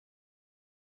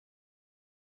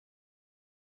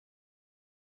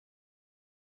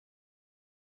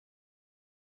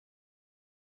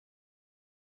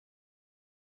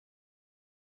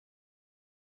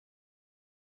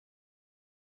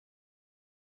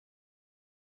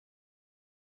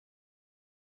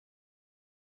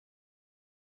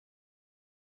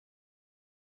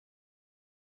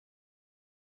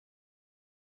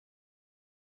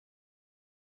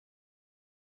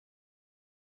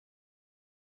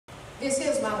This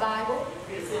is my Bible.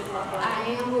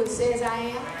 I am who it says I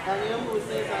am.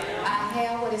 I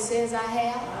have what it says I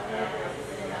have.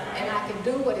 And I can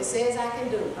do what it says I can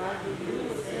do.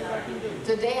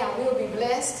 Today I will be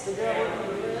blessed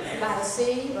by the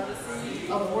seed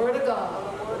of the Word of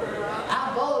God.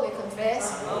 I boldly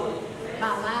confess.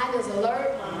 My mind is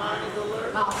alert.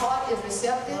 My heart is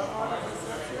receptive.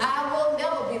 I will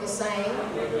never be the same.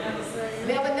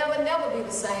 Never, never, never be the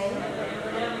same.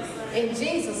 In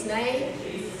Jesus' name,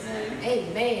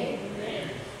 amen.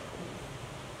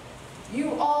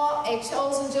 You are a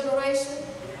chosen generation,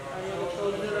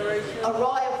 a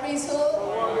royal priesthood,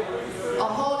 a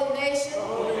holy nation,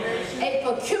 a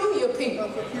peculiar people,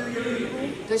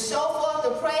 to show forth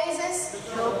the praises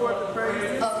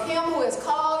of Him who has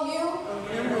called you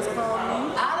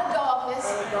out of darkness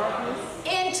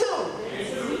into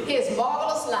His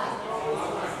marvelous light.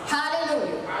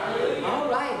 Hallelujah. All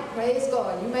right, praise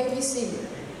God. You may be seated.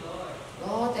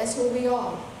 Lord, that's who we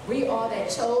are. We are that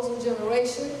chosen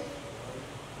generation.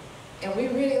 And we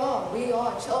really are. We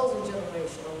are a chosen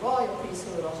generation, a royal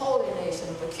priesthood, a holy nation,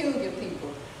 a peculiar people.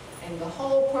 And the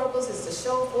whole purpose is to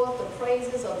show forth the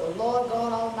praises of the Lord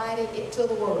God Almighty to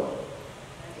the world.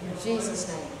 In Jesus'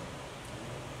 name.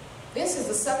 This is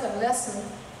the second lesson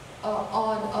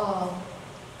on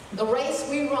the race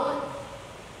we run.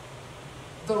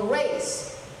 The race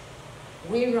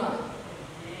we run.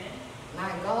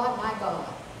 My God, my God.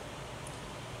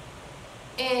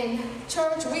 And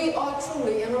church, we are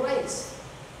truly in a race.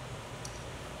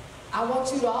 I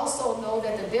want you to also know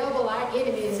that the devil, our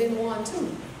enemy, is in one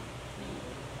too.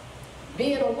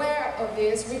 Being aware of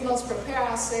this, we must prepare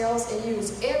ourselves and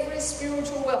use every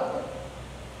spiritual weapon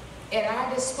at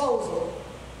our disposal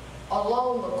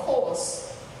along the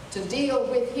course to deal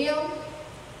with him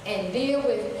and deal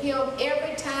with him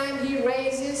every time he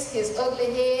raises his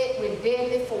ugly head with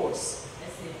deadly force.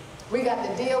 We got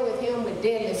to deal with him with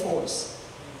deadly force.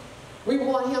 We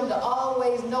want him to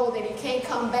always know that he can't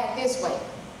come back this way.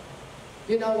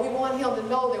 You know, we want him to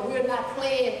know that we're not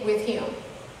playing with him.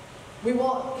 We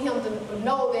want him to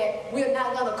know that we're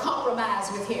not going to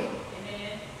compromise with him.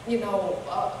 Amen. You know,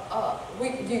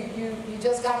 you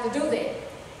just got to do that,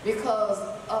 because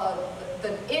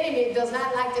the enemy does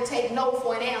not like to take no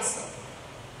for an answer.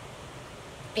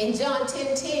 In John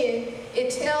 10:10,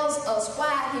 it tells us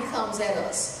why he comes at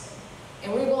us.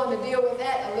 And we're going to deal with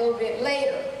that a little bit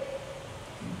later.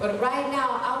 But right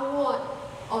now,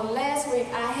 on last week,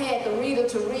 I had the reader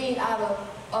to read out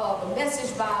of the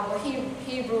Message Bible,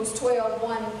 Hebrews 12,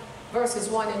 verses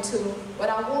 1 and 2. But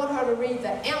I want her to read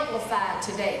the Amplified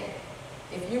today.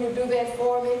 If you would do that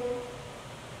for me.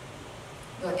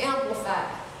 The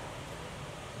Amplified.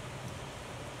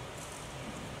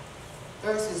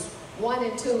 Verses 1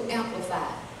 and 2,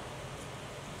 Amplified.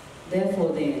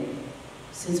 Therefore then,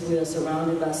 since we are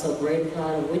surrounded by so great a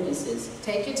cloud of witnesses,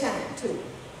 take your time too,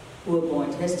 who have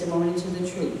borne testimony to the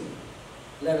truth,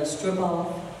 let us strip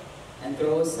off and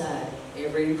throw aside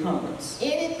every encumbrance.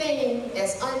 Anything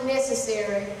that's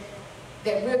unnecessary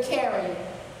that we're carrying,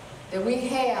 that we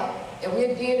have, that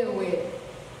we're dealing with,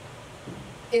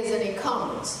 is an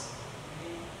encumbrance.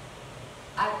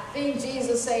 I think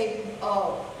Jesus said,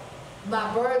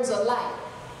 my burdens are light.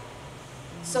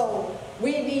 So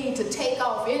we need to take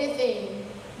off anything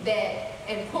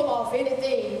and pull off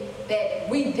anything that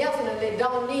we definitely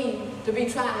don't need to be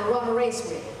trying to run a race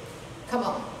with. Come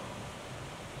on.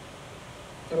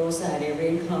 Throw aside every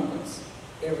encumbrance,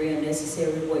 every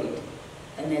unnecessary weight,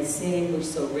 and that sin which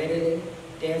so readily,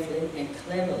 deftly, and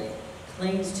cleverly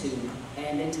clings to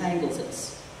and entangles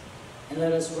us. And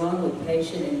let us run with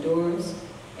patient endurance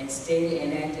and steady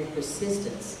and active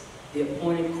persistence the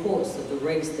appointed course of the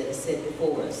race that is set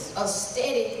before us. A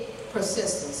steady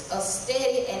persistence, a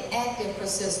steady and active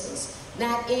persistence,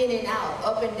 not in and out,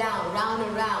 up and down, round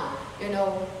and round, you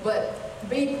know, but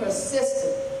be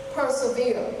persistent,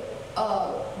 persevere,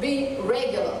 be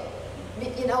regular,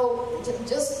 you know,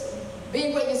 just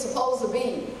be where you're supposed to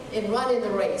be in running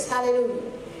the race. Hallelujah.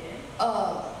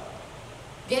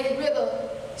 Get rid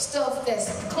of stuff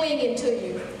that's clinging to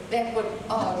you that would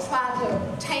try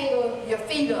to tangle your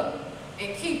feet up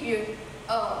and keep you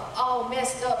all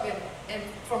messed up and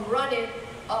from running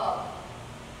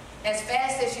as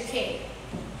fast as you can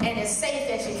and as safe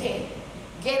as you can.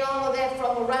 Get all of that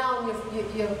from around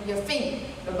your feet,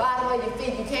 the bottom of your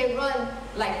feet. You can't run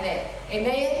like that. Amen?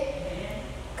 Amen.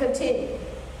 Continue.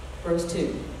 Verse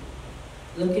 2.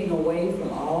 Looking away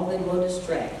from all that will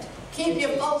distract. Keep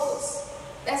your focus.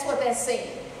 That's what that's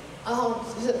saying.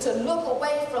 To look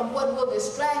away from what will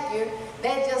distract you,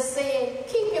 that just saying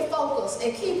keep your focus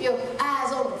and keep your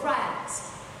eyes on the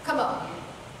prize. Come on.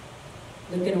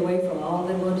 looking away from all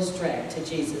that will distract to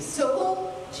Jesus. To who?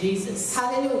 Jesus.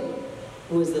 Hallelujah.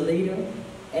 Who is the leader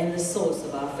and the source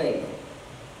of our faith,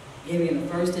 giving the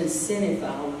first incentive for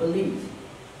our belief,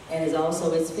 and is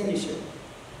also its finisher,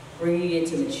 bringing it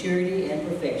to maturity and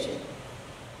perfection.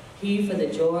 He, for the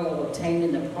joy of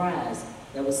obtaining the prize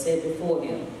that was set before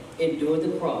him, endured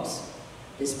the cross,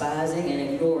 despising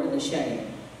and ignoring the shame,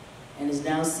 and is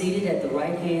now seated at the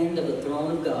right hand of the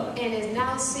throne of God. And is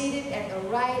now seated at the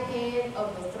right hand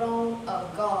of the throne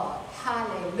of God.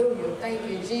 Hallelujah. Thank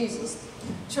you, Jesus.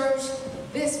 Church,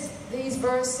 this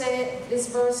verse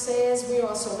says we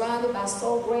are surrounded by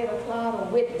so great a cloud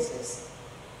of witnesses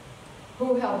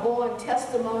who have borne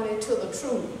testimony to the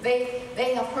truth.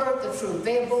 They have heard the truth.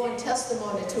 They have borne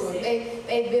testimony to it.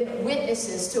 They've been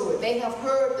witnesses to it. They have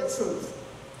heard the truth.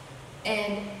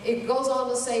 And it goes on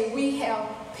to say we have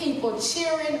people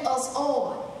cheering us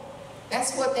on.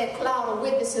 That's what that cloud of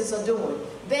witnesses are doing.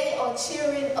 They are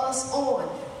cheering us on.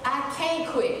 I can't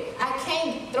quit. I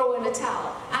can't throw in the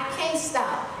towel. I can't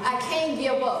stop. I can't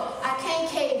give up. I can't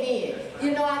cave in.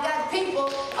 You know, I got people,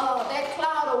 that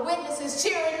cloud of witnesses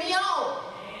cheering me on.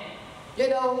 You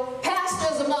know,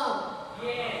 pastors among them.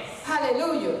 Yes.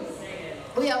 Hallelujah.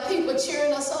 We have people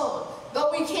cheering us on. Though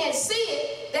we can't see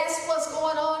it, that's what's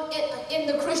going on in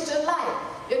the Christian life.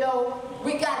 You know,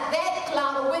 we got that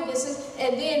cloud of witnesses,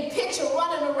 and then picture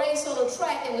running a race on a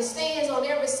track and the stands on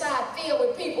every side filled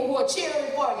with people who are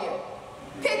cheering for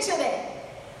you. Picture that.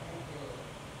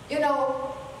 You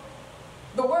know,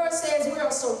 the word says we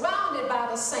are surrounded by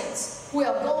the saints who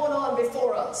have gone on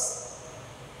before us.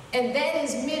 And that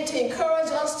is meant to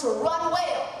encourage us to run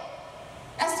well.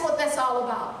 That's what that's all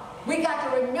about. We got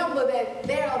to remember that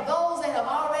there are those that have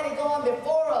already gone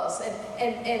before us,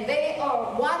 and they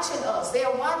are watching us. They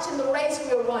are watching the race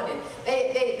we're running.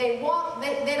 They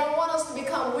don't want us to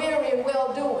become weary in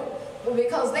well-doing,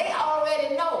 because they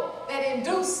already know that in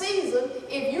due season,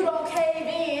 if you don't cave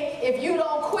in, if you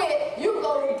don't quit, you're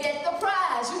going to get the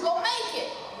prize. You're going to make it.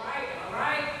 All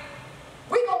right.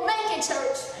 We're going to make it,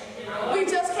 church. We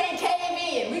just can't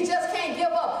cave in. We just can't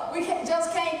give up. We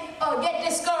just can't get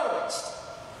discouraged.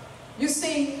 You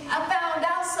see, I found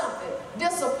out something.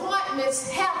 Disappointments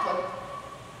happen.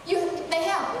 They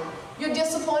happen. You're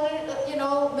disappointed, you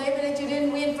know, maybe that you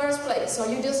didn't win first place, or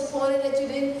you're disappointed that you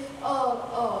didn't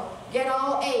get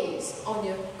all A's on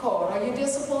your card, or you're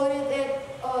disappointed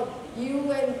that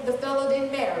you and the fellow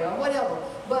didn't marry, or whatever.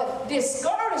 But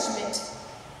discouragement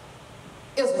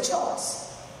is a choice.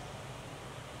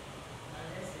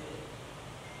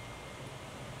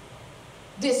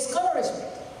 Discouragement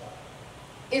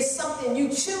is something you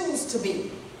choose to be.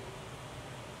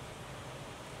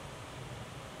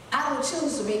 I don't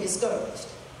choose to be discouraged.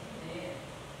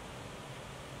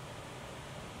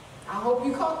 I hope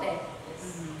you caught that.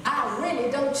 I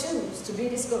really don't choose to be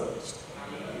discouraged.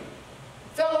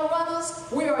 Fellow runners,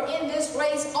 we are in this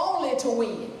race only to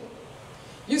win.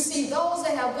 You see, those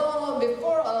that have gone on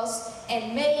before us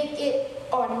and made it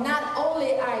are not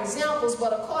only our examples,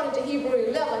 but according to Hebrews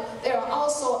 11, they are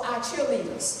also our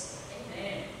cheerleaders.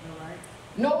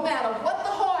 No matter what the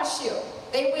hardship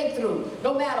they went through,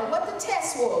 no matter what the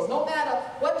test was, no matter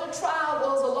what the trial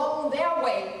was along their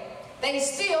way, they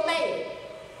still made it.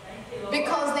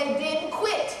 Because they didn't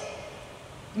quit.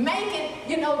 Make it,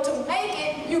 you know, to make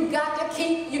it, you got to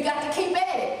keep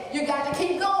at it. You got to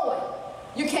keep going.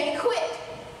 You can't quit.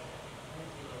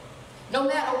 No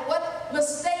matter what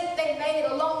mistake they made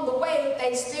along the way,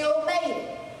 they still made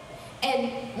it.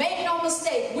 And make no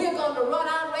mistake, we're going to run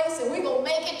our race and we're going to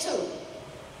make it too.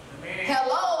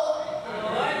 Hello?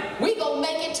 We're going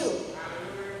to make it too.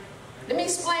 Let me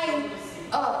explain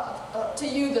to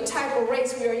you the type of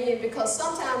race we are in, because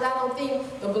sometimes I don't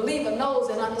think the believer knows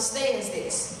and understands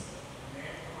this.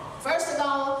 First of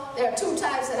all, there are two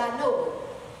types that I know of.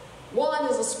 One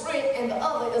is a sprint and the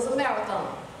other is a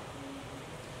marathon.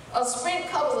 A sprint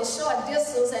covers a short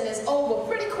distance and is over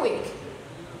pretty quick.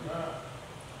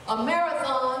 A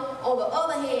marathon, on the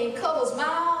other hand, covers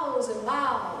miles and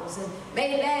miles and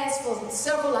may last for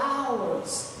several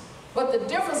hours. But the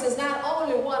difference is not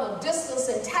only one of distance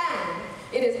and time,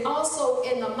 it is also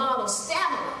in the amount of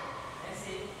stamina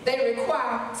they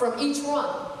require from each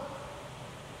runner.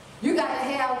 You got to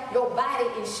have your body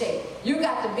in shape. You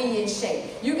got to be in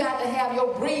shape. You got to have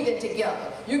your breathing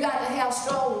together. You got to have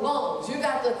strong lungs. You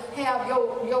got to have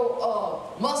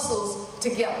your muscles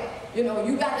together. You know,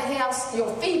 you got to have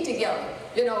your feet together.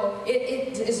 You know,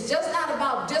 it's just not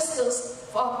about distance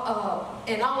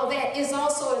and all of that. It's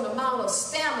also an amount of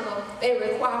stamina they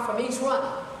require from each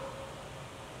runner.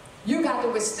 You got to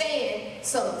withstand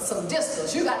some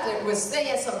distance. You got to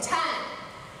withstand some time.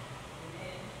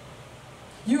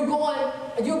 You're going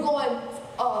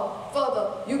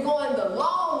the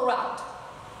long route,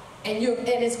 and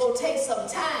it's going to take some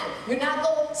time. You're not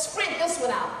going to sprint this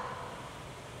one out,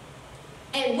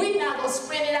 and we're not going to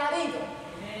sprint it out either.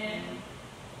 Amen.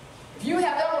 If you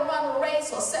have ever run a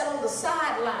race or sat on the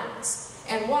sidelines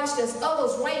and watched as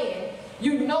others ran,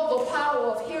 you know the power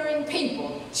of hearing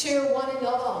people cheer one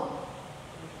another on.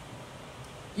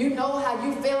 You know how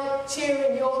you felt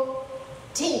cheering your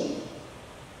team.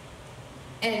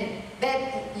 And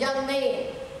that young man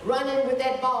running with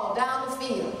that ball down the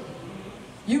field,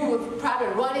 you were probably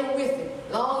running with him.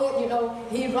 Long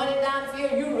as, he's running down the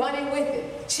field, you running with him,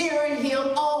 cheering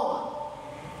him on.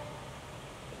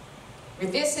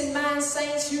 With this in mind,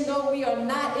 saints, you know we are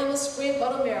not in a sprint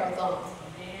but a marathon.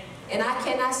 And I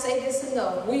cannot say this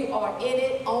enough. We are in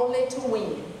it only to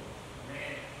win.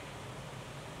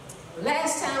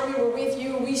 Last time we were with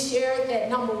you, we shared that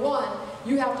number one,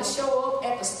 you have to show up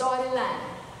at the starting line.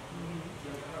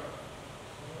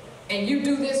 And you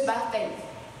do this by faith.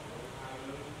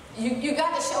 You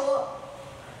got to show up.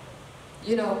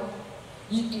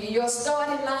 Your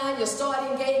starting line, your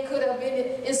starting gate could have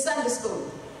been in Sunday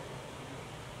school,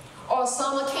 or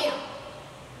summer camp,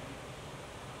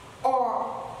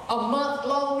 or a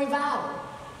month-long revival,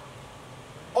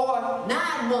 or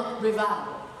 9-month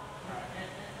revival.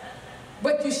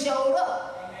 But you showed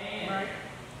up. Amen.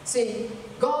 See,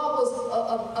 God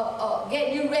was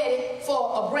getting you ready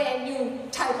for a brand new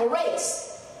type of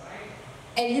race.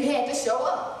 And you had to show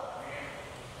up.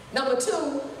 Number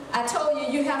two, I told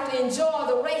you, you have to enjoy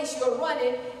the race you're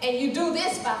running, and you do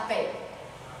this by faith.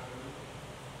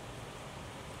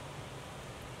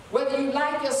 Whether you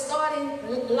like your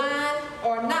starting line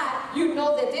or not, you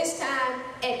know that this time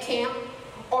at camp,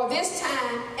 or this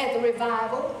time at the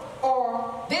revival,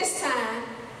 or this time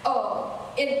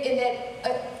in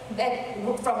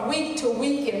that from week to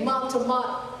week and month to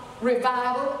month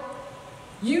revival,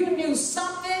 you knew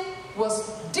something was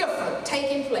different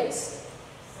taking place.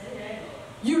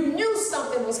 You knew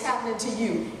something was happening to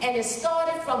you, and it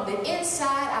started from the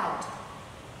inside out.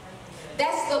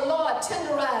 That's the Lord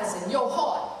tenderizing your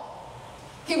heart.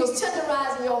 He was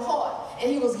tenderizing your heart,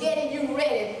 and he was getting you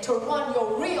ready to run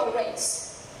your real race.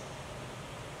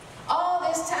 All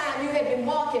this time you had been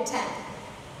marking time,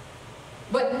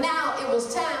 but now it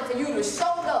was time for you to show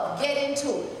up, get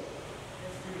into it.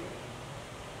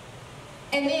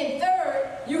 And then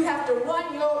third, you have to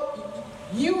run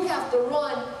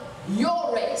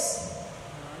your race,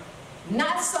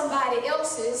 not somebody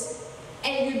else's,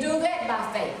 and you do that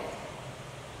by faith.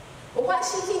 But why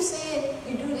she keeps saying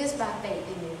you do this by faith,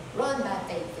 and you run by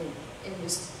faith, and you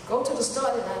go to the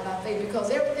starting line by faith? Because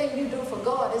everything you do for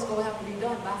God is going to have to be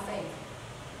done by faith.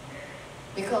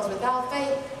 Because without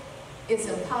faith, it's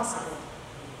impossible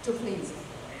to please him.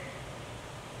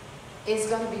 It's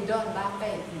going to be done by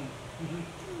faith.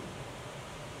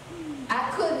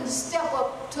 I couldn't step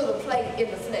up to the plate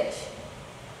in the flesh.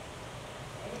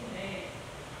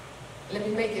 Let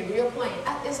me make it real plain.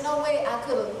 There's no way I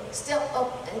could have stepped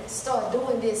up and started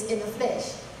doing this in the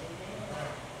flesh.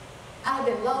 I've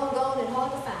been long gone and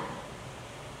hard to find.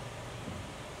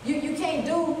 You can't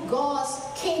do God's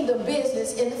kingdom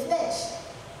business in the flesh.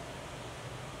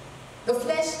 The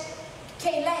flesh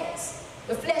can't last.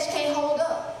 The flesh can't hold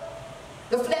up.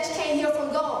 The flesh can't hear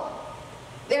from God.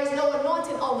 There's no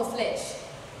anointing on the flesh.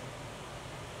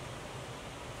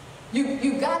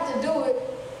 You got to do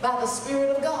it by the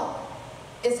Spirit of God.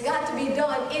 It's got to be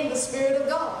done in the Spirit of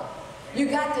God. You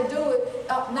got to do it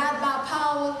not by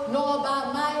power nor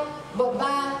by might, but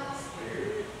by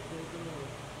Spirit.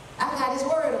 I got his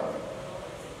word on it.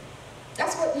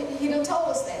 That's what he done told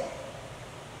us that.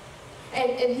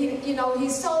 And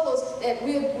he's told us that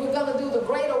we're going to do the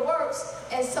greater works.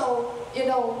 And so,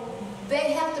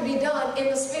 they have to be done in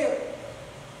the Spirit.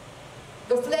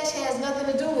 The flesh has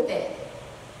nothing to do with that.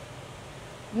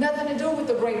 Nothing to do with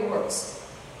the greater works.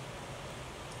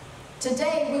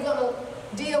 Today, we're going to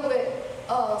deal with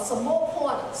some more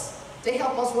pointers to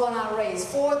help us run our race,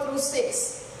 4 through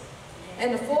 6.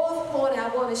 And the fourth point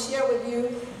I want to share with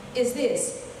you is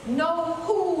this. Know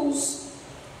who's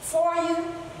for you,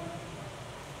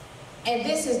 and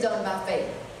this is done by faith.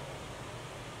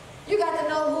 You got to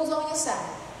know who's on your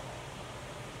side.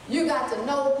 You got to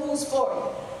know who's for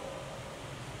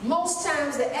you. Most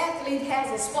times the athlete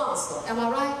has a sponsor. Am I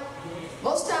right?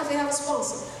 Most times they have a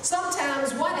sponsor.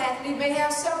 Sometimes one athlete may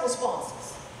have several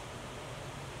sponsors.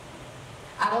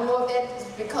 I don't know if that's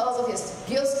because of his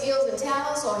gifts, skills, and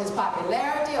talents, or his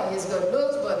popularity, or his good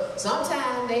looks, but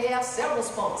sometimes they have several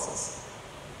sponsors.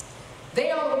 They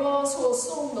are the ones who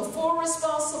assume the full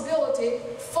responsibility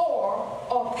for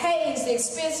or pays the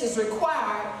expenses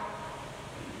required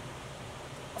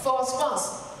for a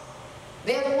sponsor.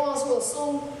 They're the ones who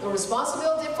assume the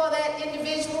responsibility for that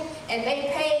individual, and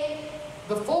they pay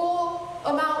the full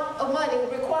amount of money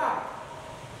required.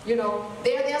 You know,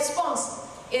 they're their sponsor.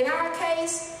 In our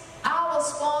case, our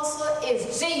sponsor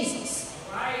is Jesus.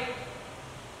 Right.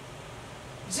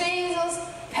 Jesus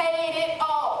paid it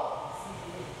all.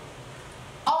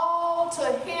 All to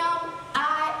him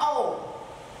I owe.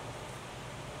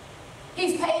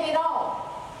 He's paid it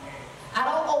all. I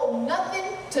don't owe nothing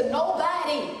to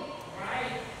nobody.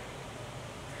 Right.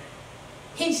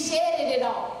 He shedded it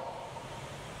all.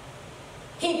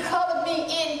 He covered me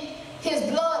in his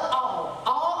blood all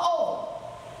over.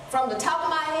 From the top of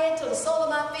my head to the sole of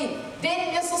my feet.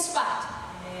 Didn't miss a spot.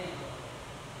 Amen.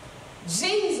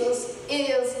 Jesus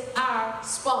is our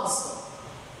sponsor.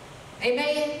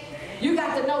 Amen? You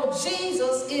got to know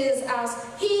Jesus is ours.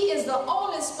 He is the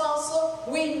only sponsor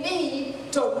we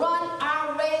need to run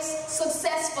our race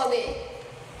successfully.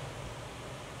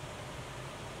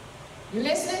 You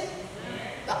listening?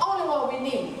 The only one we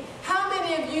need. How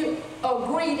many of you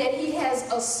agree that he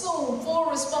has assumed full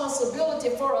responsibility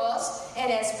for us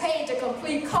and has paid the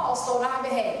complete cost on our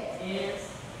behalf? Yes.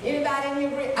 Anybody in here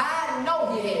agree? I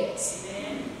know he has.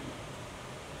 Amen.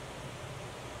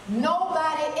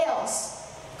 Nobody else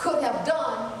could have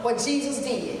done what Jesus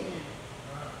did.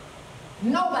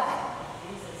 Nobody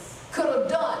could have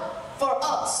done for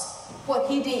us what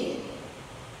he did.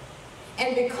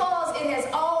 And because it has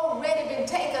already been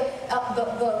taken,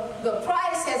 the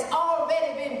price has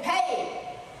already been paid,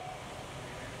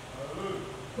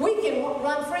 we can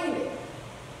run freely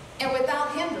and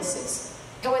without hindrances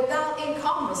and without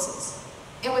encumbrances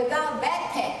and without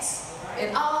backpacks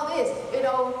and all this. You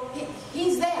know,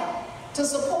 he's there to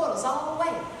support us all the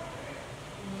way.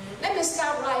 Let me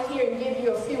stop right here and give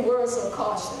you a few words of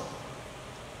caution.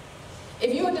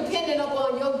 If you are dependent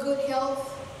upon your good health,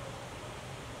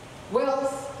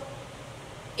 wealth,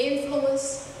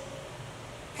 influence,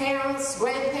 parents,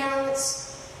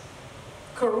 grandparents,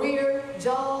 career,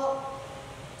 job,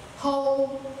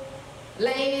 home,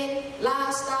 land,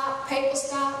 livestock, paper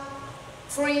stock,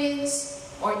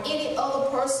 friends, or any other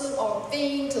person or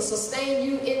thing to sustain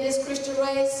you in this Christian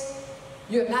race,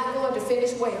 you're not going to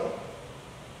finish well.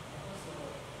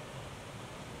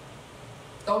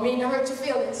 Don't mean to hurt your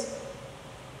feelings,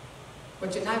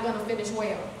 but you're not going to finish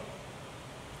well.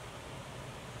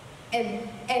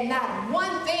 And not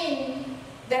one thing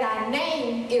that I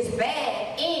name is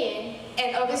bad in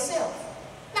and of itself.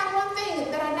 Not one thing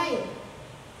that I name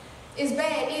is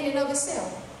bad in and of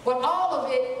itself. But all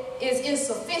of it is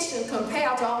insufficient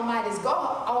compared to Almighty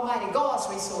God's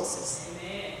resources.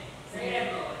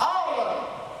 Amen. All of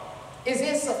it is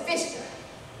insufficient.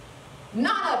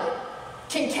 None of it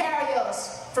can carry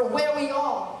us from where we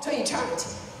are to eternity.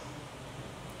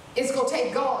 It's going to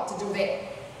take God to do that.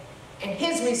 And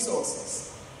his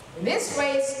resources. In this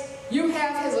race, you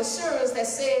have his assurance that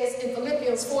says in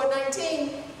Philippians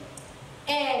 4:19,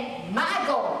 and my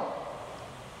God.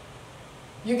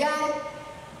 You got it?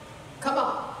 Come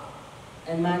on.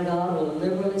 And my God will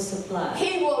liberally supply.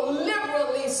 He will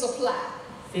liberally supply.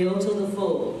 Fill to the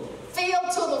full. Fill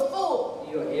to the full.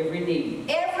 Your every need.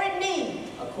 Every need.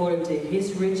 According to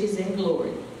his riches and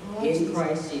glory Lord in Jesus.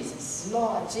 Christ Jesus.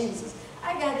 Lord Jesus.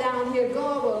 I got down here,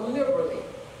 God will liberally.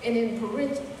 And in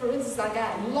parentheses, I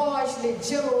got largely,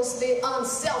 generously,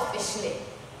 unselfishly,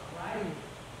 Right.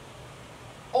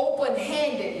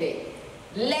 open-handedly,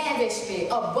 lavishly,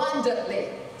 abundantly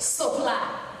supply.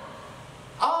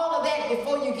 All of that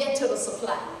before you get to the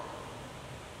supply.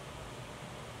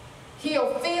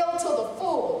 He'll fill to the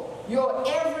full your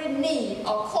every need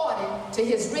according to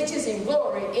his riches and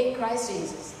glory in Christ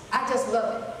Jesus. I just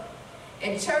love it.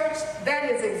 And church,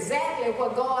 that is exactly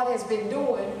what God has been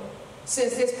doing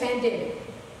since this pandemic.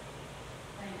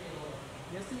 Thank you, Lord.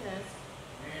 Yes, he has.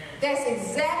 That's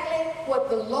exactly what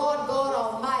the Lord God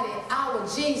Almighty, our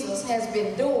Jesus, has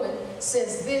been doing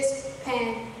since this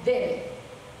pandemic.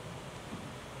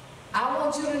 I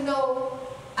want you to know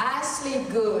I sleep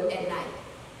good at night.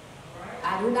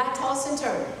 I do not toss and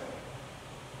turn.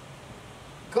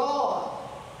 God,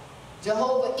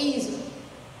 Jehovah Ezer,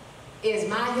 is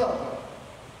my helper.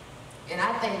 And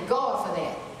I thank God for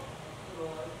that.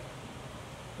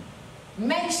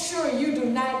 Make sure you do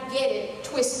not get it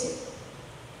twisted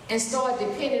and start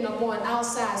depending upon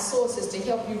outside sources to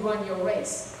help you run your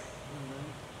race.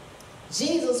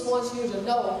 Jesus wants you to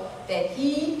know that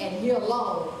he and he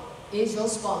alone is your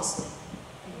sponsor.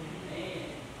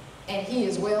 And he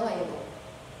is well able.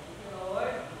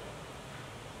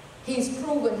 He's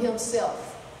proven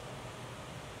himself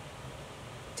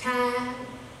time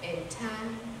and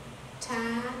time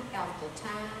time after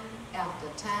time after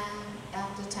time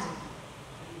after time.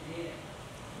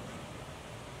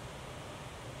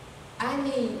 I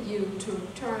need you to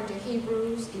turn to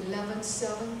Hebrews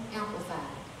 11:7 Amplified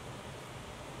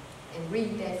and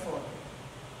read that for me.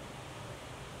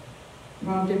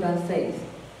 Prompted by faith,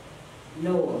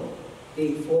 Noah,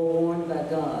 being forewarned by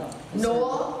God.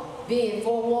 Noah, being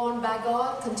forewarned by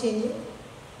God, continue.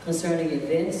 Concerning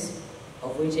events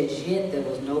of which as yet there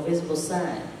was no visible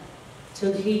sign,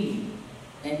 took heed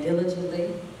and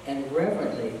diligently and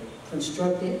reverently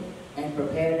constructed and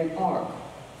prepared an ark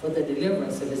for the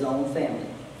deliverance of his own family.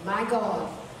 My God,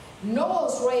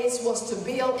 Noah's race was to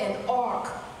build an ark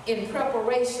in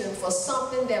preparation for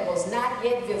something that was not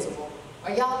yet visible.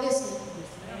 Are y'all listening?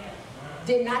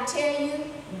 Didn't I tell you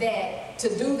that to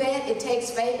do that it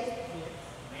takes faith?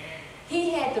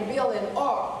 He had to build an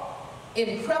ark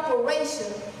in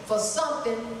preparation for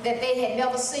something that they had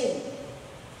never seen.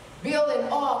 Build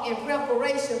an ark in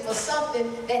preparation for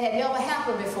something that had never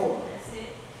happened before.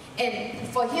 And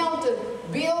for him to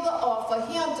build the ark, for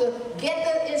him to get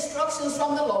the instructions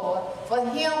from the Lord, for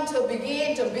him to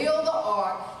begin to build the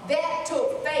ark, that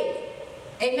took faith.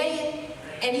 Amen?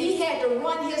 And he had to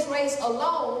run his race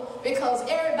alone because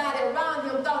everybody around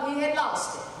him thought he had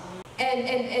lost it. And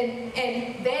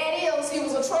there it is, he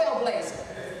was a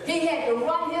trailblazer. He had to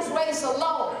run his race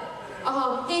alone.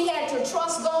 He had to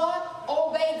trust God,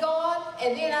 obey God,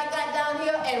 and then I got down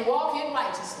here and walk in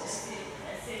righteousness.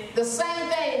 The same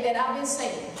thing that I've been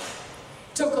saying.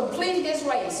 To complete his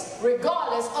race,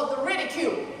 regardless of the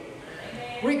ridicule,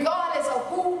 regardless of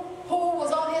who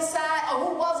was on his side or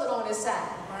who wasn't on his side,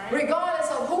 regardless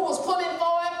of who was pulling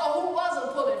for him or who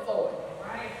wasn't pulling for him.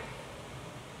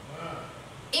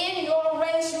 In your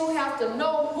race, you have to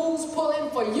know who's pulling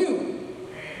for you.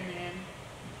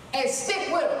 And stick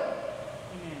with them.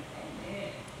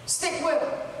 Stick with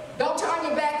them. Don't turn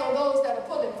your back on those that are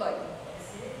pulling for you.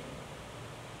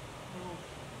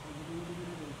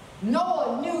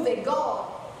 Noah knew that God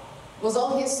was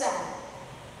on his side.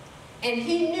 And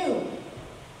he knew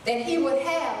that he would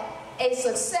have a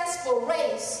successful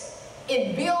race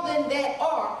in building that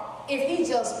ark if he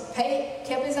just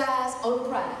kept his eyes on the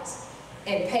prize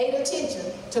and paid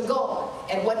attention to God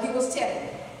and what he was telling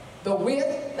him. The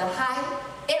width, the height,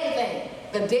 everything,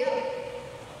 the depth,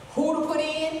 who to put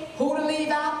in, who to leave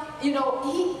out. You know,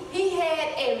 he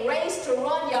had a race to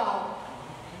run, y'all.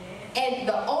 And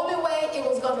the only way it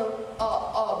was going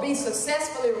to be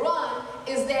successfully run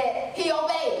is that he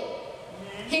obeyed.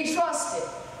 He trusted.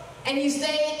 And he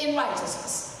stayed in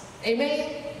righteousness.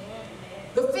 Amen?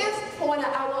 The fifth point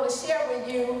I want to share with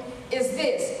you is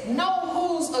this. Know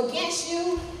who's against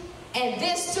you, and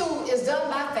this too is done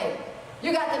by faith.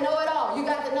 You got to know it all. You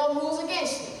got to know who's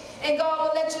against you. And God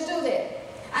will let you do that.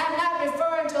 I'm not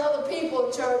referring to other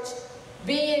people, church,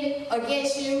 being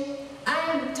against you.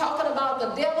 I'm talking about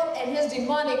the devil and his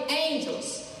demonic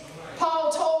angels.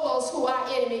 Paul told us who our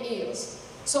enemy is.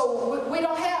 So we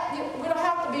don't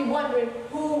have to be wondering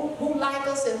who likes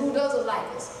us and who doesn't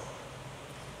like us.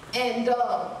 And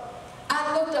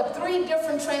I looked up 3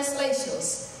 different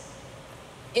translations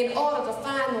in order to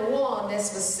find the one that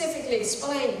specifically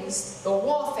explains the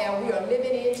warfare we are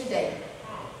living in today.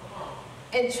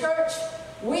 And church,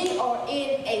 we are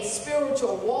in a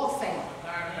spiritual warfare.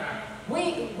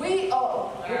 We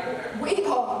are,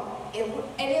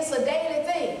 and it's a daily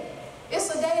thing. It's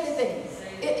a daily thing.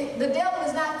 The devil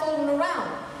is not fooling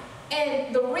around.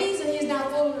 And the reason he's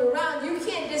not fooling around, you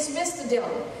can't dismiss the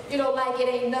devil, you know, like it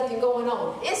ain't nothing going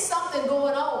on. It's something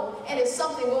going on, and it's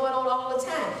something going on all the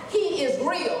time. He is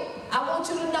real. I want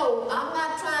you to know, I'm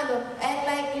not trying to act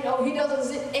like, you know, he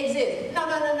doesn't exist.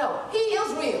 No. He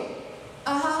is real.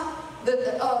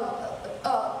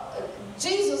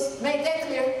 Jesus made that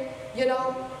clear, you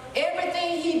know.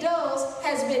 Everything he does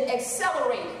has been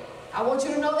accelerated. I want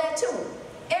you to know that too.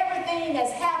 Everything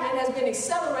that's happening has been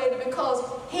accelerated because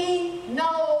he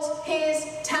knows his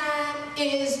time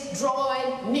is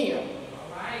drawing near. All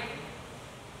right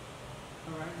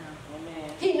now.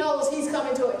 Amen. He knows he's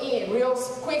coming to an end real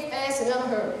quick, fast, and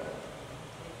unhurried.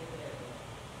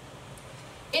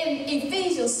 In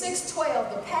Ephesians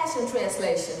 6:12, the Passion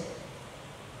Translation,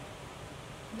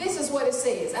 this is what it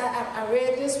says. I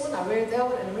read this one, I read that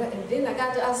one, and then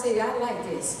I said, I like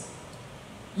this.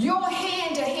 Your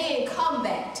hand-to-hand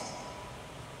combat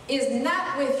is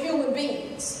not with human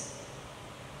beings.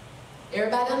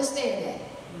 Everybody understand that?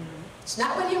 It's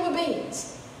not with human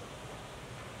beings,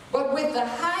 but with the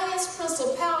highest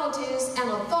principalities and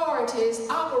authorities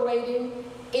operating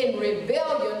in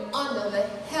rebellion under the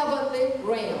heavenly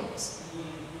realms.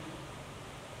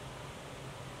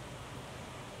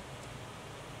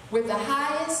 With the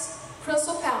highest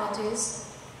principalities,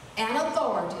 and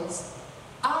authorities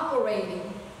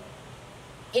operating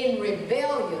in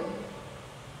rebellion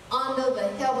under the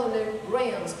heavenly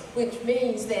realms, which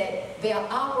means that they are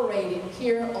operating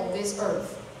here on this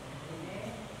earth.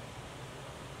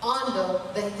 Under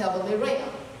the heavenly realm,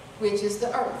 which is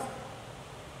the earth.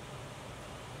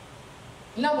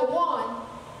 Number one,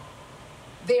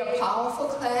 they are powerful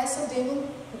class of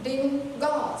demon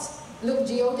gods,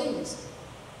 little gods,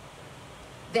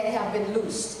 that have been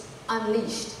loosed,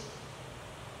 unleashed.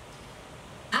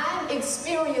 I'm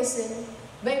experiencing,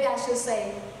 maybe I should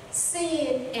say,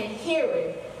 seeing and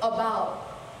hearing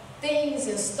about things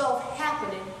and stuff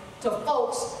happening to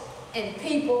folks and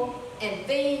people and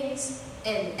things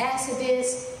and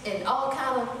accidents and all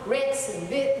kind of wrecks and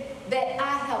bit that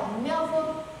I have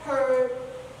never heard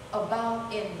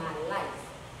about in my life.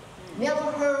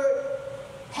 Never heard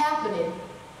happening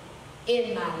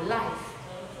in my life.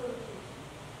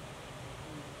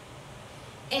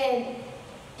 And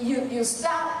you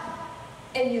stop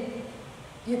and you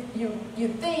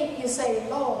think, you say,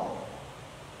 Lord,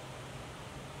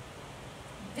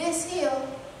 this here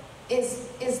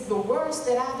is the worst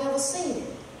that I've ever seen.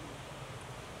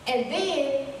 And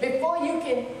then, before you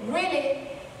can really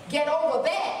get over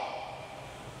that,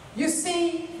 you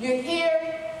see, you hear,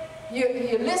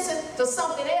 you listen to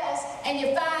something else, and you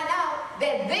find out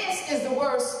that this is the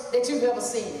worst that you've ever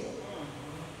seen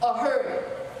or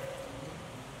heard.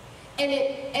 And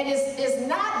it's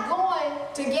not going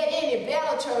to get any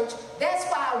better, church. That's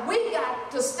why we got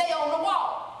to stay on the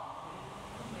wall.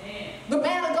 Amen. The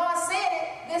man of God said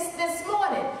it this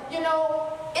morning. You know,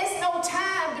 it's no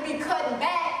time to be cutting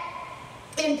back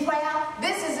in prayer.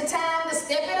 This is the time to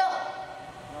step it up.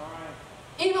 All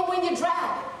right. Even when you're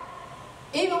driving,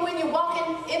 even when you're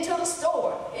walking into the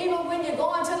store, even when you're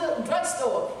going to the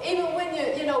drugstore, even when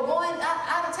you're going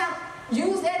out of town.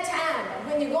 Use that time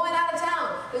when you're going out of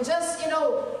town to just,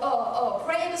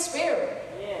 pray in the Spirit.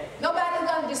 Yeah. Nobody's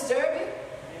going to disturb you.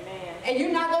 Amen. And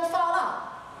you're not going to fall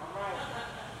out. All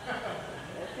right.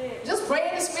 That's it. Just pray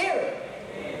in the Spirit.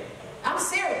 Amen. I'm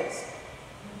serious.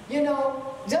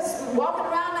 Just walking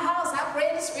around the house, I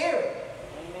pray in the Spirit.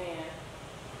 Amen.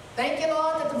 Thank you,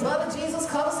 Lord, that the blood of Jesus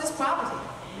covers this property.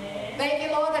 Amen. Thank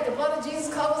you, Lord, that the blood of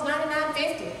Jesus covers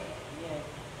 9950.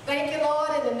 Thank you,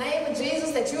 Lord, in the name of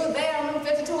Jesus, that you are there on them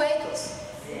 52 acres.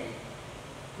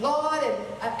 Lord,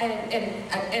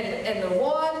 and the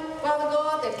one, Father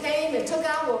God, that came and took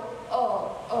our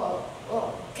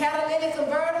catalytic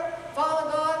converter, Father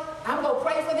God, I'm going to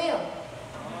pray for them.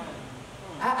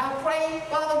 I pray,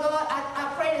 Father God,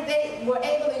 I pray that they were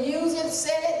able to use it,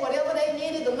 sell it, whatever they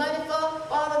needed the money for,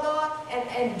 Father God,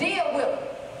 and deal with them.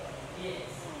 Yes.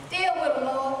 Deal with them,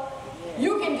 Lord. Yes.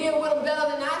 You can deal with them better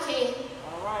than I can.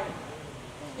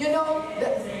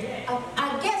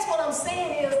 I guess what I'm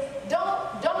saying is,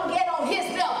 don't get on his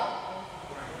level.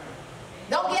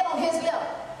 Don't get on his level.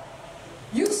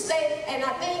 You stay, and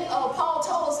I think Paul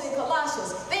told us in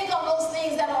Colossians, think on those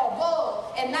things that are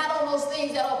above and not on those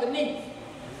things that are beneath.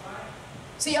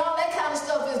 See, all that kind of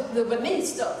stuff is the beneath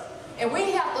stuff. And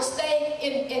we have to stay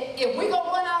if we're going to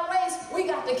run our race, we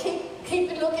got to keep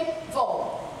it looking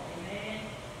forward.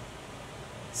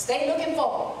 Stay looking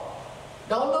forward.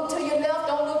 Don't look to your left,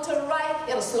 don't look to the right.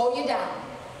 It'll slow you down.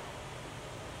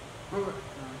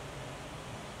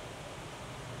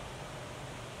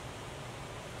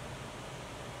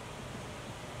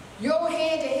 Your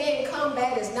hand-to-hand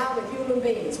combat is not with human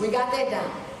beings. We got that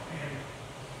down.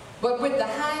 But with the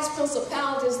highest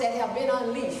principalities that have been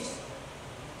unleashed,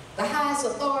 the highest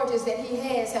authorities that he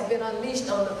has have been unleashed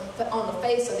on the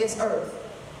face of this earth.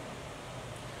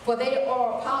 For they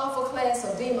are a powerful class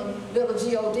of demon, little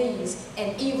gods,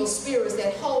 and evil spirits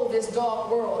that hold this dark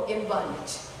world in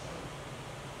bondage.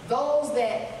 Those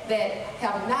that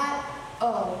have not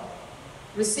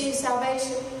received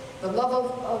salvation, the love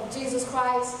of Jesus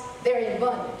Christ, they're in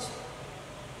bondage.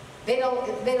 They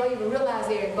don't even realize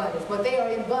they're in bondage, but they are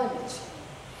in bondage.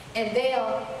 And they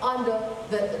are under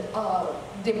the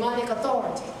demonic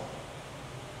authority.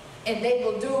 And they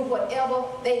will do whatever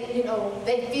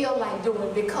they feel like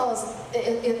doing, because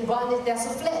in bondage, that's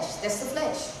the flesh. That's the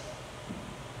flesh.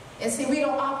 And see, we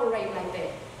don't operate like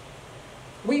that.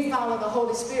 We follow the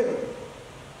Holy Spirit.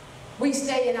 We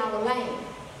stay in our lane.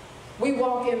 We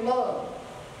walk in love.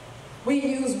 We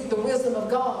use the wisdom of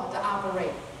God to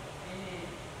operate.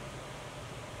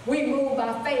 We move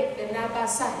by faith and not by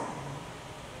sight.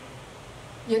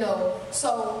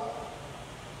 So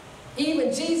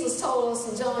even Jesus told us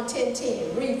in John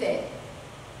 10:10, read that.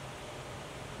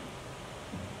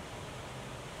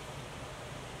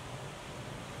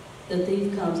 The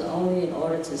thief comes only in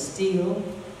order to steal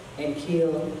and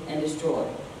kill and destroy.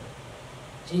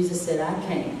 Jesus said, I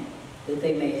came that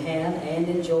they may have and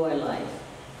enjoy life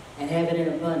and have it in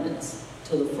abundance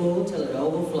to the full till it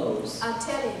overflows. I'm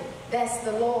telling you, that's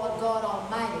the Lord God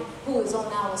Almighty who is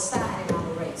on our side in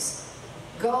our race.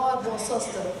 God wants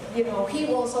us to, He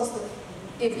wants us to,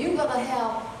 if you're going to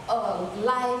have a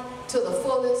life to the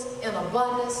fullest and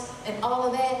abundance and all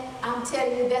of that, I'm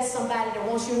telling you, that's somebody that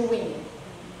wants you to win.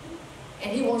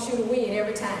 And He wants you to win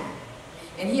every time.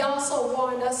 And He also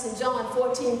warned us in John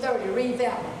 14:30. Read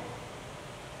that one.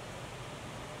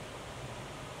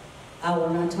 I will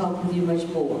not talk with you much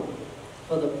more,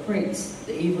 for the prince,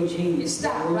 the evil genius.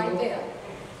 Stop right there.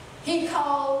 He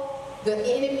called the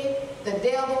enemy, the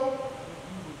devil,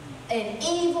 an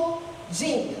evil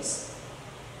genius.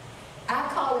 I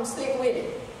call him slick with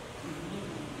it.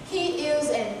 He is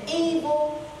an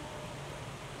evil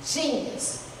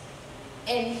genius.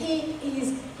 And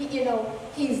he's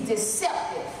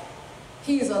deceptive.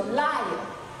 He's a liar.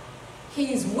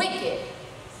 He's wicked.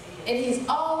 And he's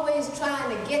always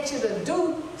trying to get you to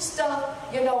do stuff,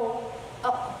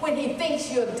 when he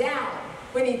thinks you're down,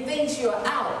 when he thinks you're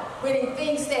out, when he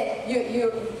thinks that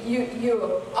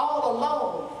you're all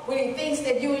alone, when he thinks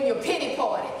that you're in your pity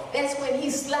party. That's when he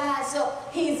slides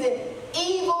up. He's an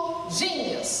evil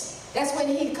genius. That's when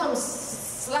he comes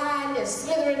sliding and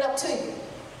slithering up to you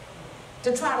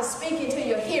to try to speak into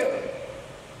your hearing.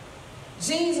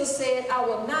 Jesus said, I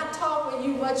will not talk with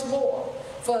you much more,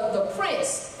 for the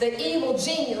prince, the evil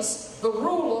genius, the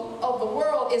ruler of the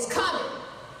world is coming.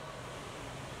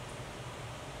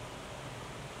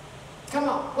 Come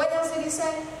on, what else did he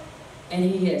say? And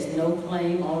he has no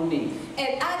claim on me.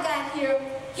 And I got here,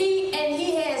 he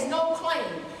has no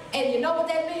claim. And you know what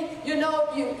that means?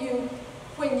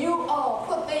 When you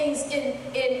put things in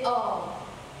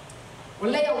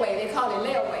layaway, they call it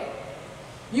layaway.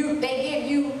 They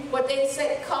give you what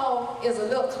they call is a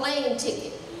little claim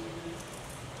ticket.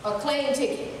 A claim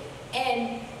ticket.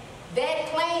 And that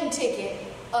claim ticket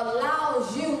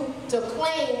allows you to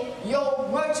claim your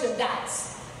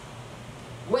merchandise.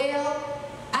 Well,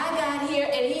 I got here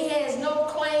and he has no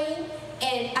claim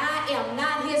and I am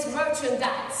not his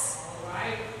merchandise. All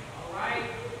right, all right.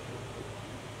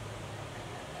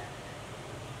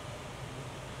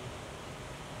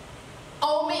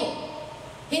 On me.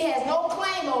 He has no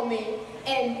claim on me,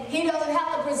 and he doesn't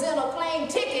have to present a claim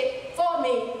ticket for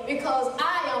me because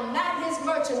I am not his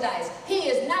merchandise. He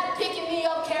is not picking me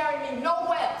up, carrying me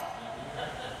nowhere.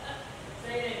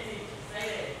 Say that, teacher.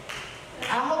 Say that.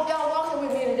 I hope y'all walking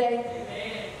with me today.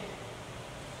 Amen.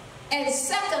 And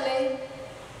secondly,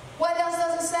 what else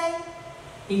does it say?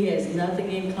 He has nothing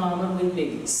in common with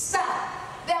me. Stop.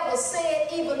 That was said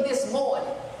even this morning.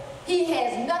 He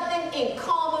has nothing in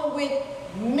common with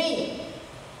me.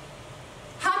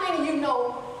 How many of you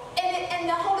know, and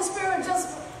the Holy Spirit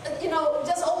just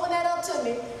opened that up to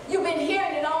me. You've been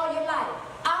hearing it all your life.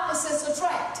 Opposites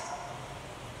attract.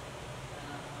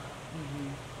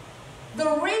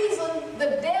 The reason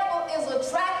the devil is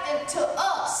attracted to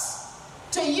us,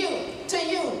 to you, to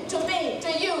me,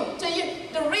 to you,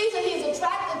 the reason he's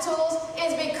attracted to us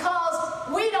is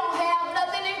because we don't have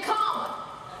nothing in common.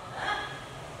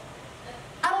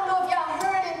 I don't know if y'all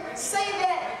heard him say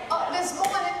that this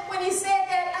morning. When he said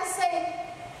that, I say,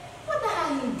 wonder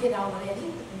how he get all of that.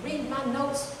 He read my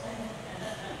notes.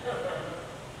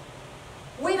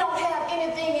 We don't have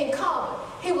anything in common.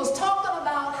 He was talking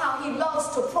about how he loves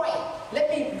to pray. Let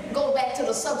me go back to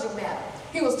the subject matter.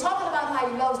 He was talking about how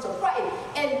he loves to pray.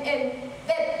 And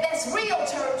that's real,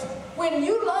 church. When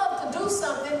you love to do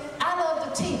something, I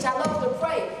love to teach, I love to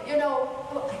pray.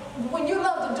 When you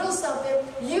love to do something,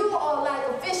 you are like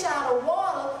a fish out of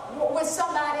water with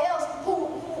somebody else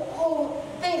who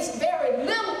thinks very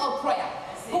little of prayer,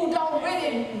 who don't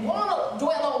really want to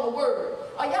dwell on the word.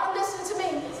 Are y'all listening to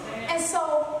me? And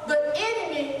so the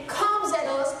enemy comes at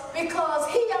us because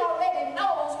he already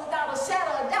knows without a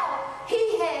shadow of doubt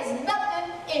he has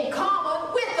nothing in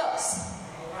common with us.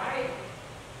 All right.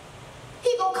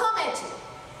 He's going to come at you.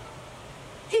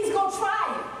 He's going to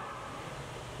try you.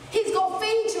 He's going to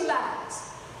feed you lies.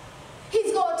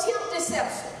 He's going to attempt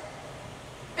deception.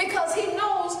 Because he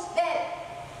knows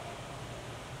that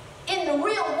in the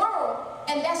real world,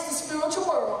 and that's the spiritual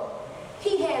world,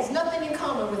 he has nothing in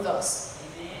common with us.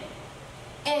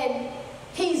 And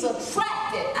he's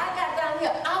attracted. I got down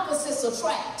here, opposites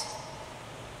attract.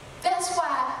 That's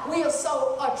why we are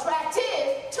so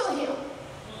attractive to him.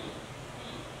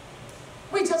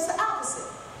 We're just the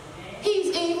opposite.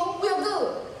 He's evil, we're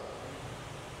good.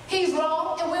 He's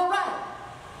wrong and we're right.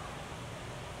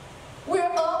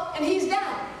 We're up and he's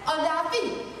down under our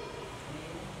feet.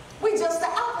 We're just the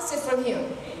opposite from him.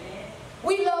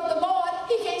 We love the Lord,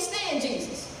 he can't stand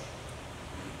Jesus.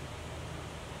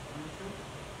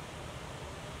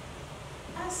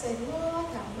 I said, Lord,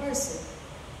 have mercy.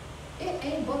 It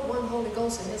ain't but one Holy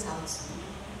Ghost in this house.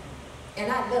 And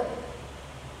I love it.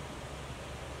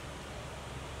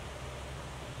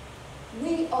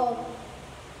 We are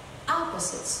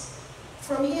opposites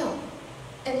from him.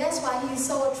 And that's why he's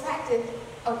so attracted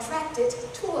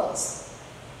to us.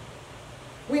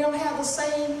 We don't have the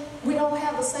same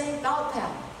thought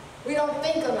pattern. We don't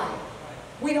think alike.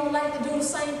 We don't like to do the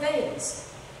same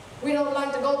things. We don't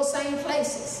like to go the same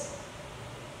places.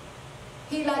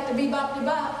 He like to be bop de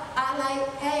bop. I like,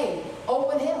 hey,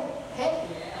 open heaven. Hey,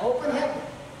 open heaven.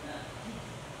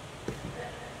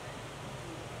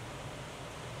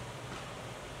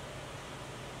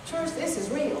 Church, this is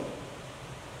real.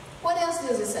 What else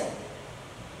does it say?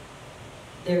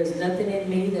 There is nothing in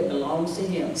me that belongs to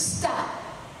him. Stop.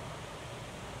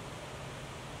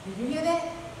 Did you hear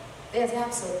that? There's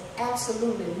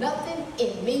absolutely nothing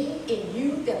in me, in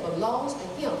you, that belongs to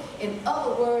him. In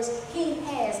other words, he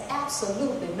has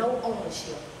absolutely no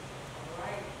ownership.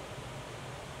 Right.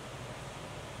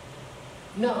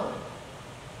 None.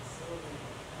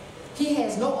 He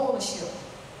has no ownership.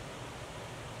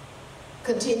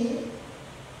 Continue.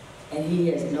 And he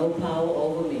has no power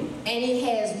over me. And he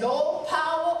has no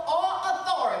power or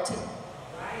authority.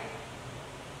 Right.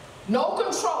 No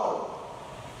control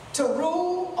to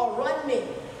rule or run me.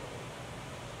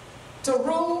 To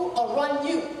rule or run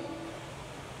you.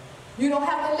 You don't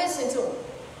have to listen to him.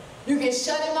 You can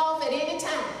shut him off at any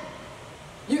time.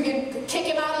 You can kick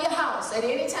him out of your house at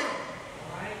any time.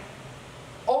 Right.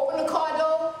 Open the car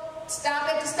door, stop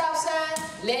at the stop sign,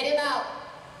 let him out.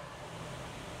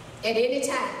 At any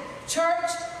time.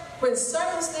 Church, when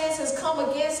circumstances come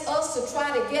against us to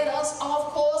try to get us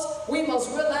off course, we must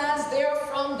realize they're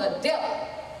from the devil.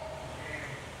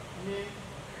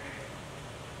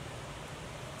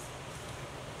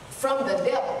 From the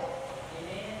devil.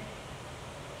 Amen.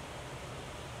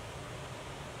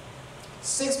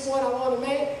 6th point I want to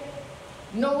make,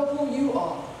 know who you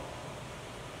are.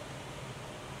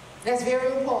 That's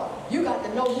very important. You got to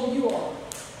know who you are.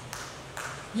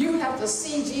 You have to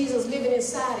see Jesus living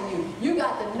inside of you. You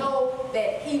got to know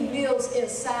that he lives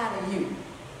inside of you.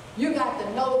 You got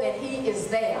to know that he is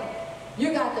there.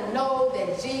 You got to know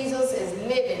that Jesus is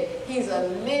living. He's a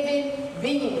living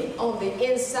being on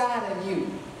the inside of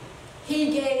you.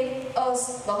 He gave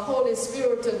us the Holy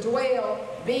Spirit to dwell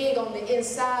big on the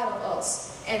inside of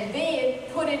us. And then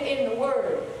put it in the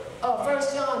Word.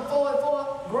 1 John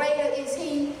 4:4, greater is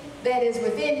he that is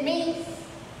within me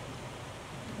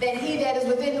than he that is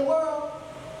within the world.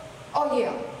 Oh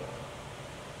yeah.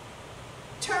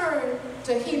 Turn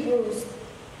to Hebrews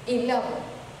 11,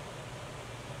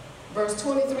 verse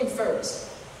 23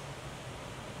 first.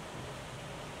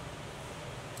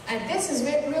 And this is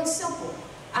real simple.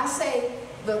 I say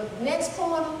the next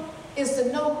point is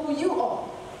to know who you are.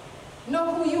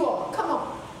 Know who you are. Come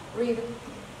on, read it.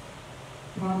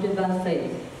 Prompted by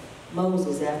faith,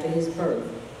 Moses, after his birth,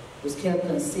 was kept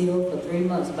concealed for 3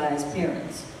 months by his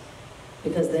parents,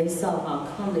 because they saw how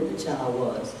comely the child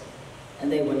was,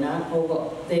 and they were not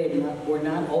overawed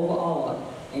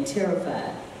and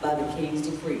terrified by the king's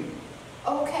decree.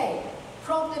 Okay,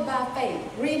 prompted by faith.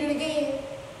 Read it again.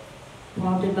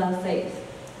 Prompted by faith,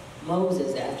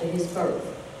 Moses, after his birth,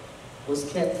 was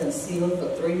kept concealed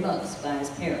for 3 months by his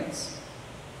parents,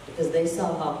 because they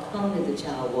saw how comely the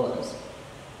child was,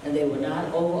 and they were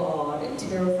not overawed and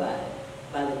terrified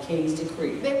by the king's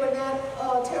decree. They were not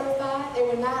terrified. They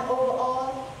were not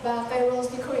overawed by Pharaoh's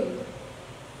decree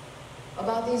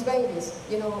about these babies,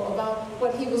 about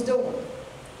what he was doing.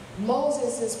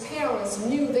 Moses' parents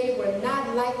knew they were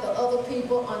not like the other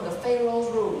people under Pharaoh's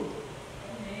rule.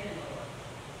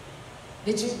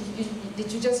 Did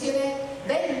you just hear that?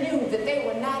 They knew that they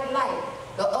were not like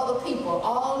the other people,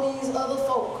 all these other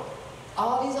folk,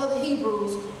 all these other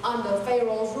Hebrews under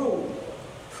Pharaoh's rule.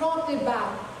 Prompted by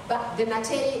didn't I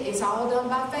tell you it's all done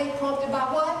by faith? Prompted by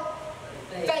what?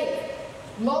 Faith.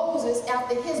 Moses,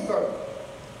 after his birth,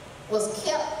 was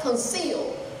kept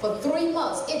concealed for 3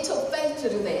 months. It took faith to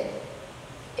do that.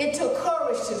 It took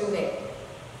courage to do that.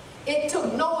 It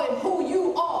took knowing who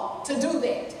you are to do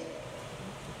that.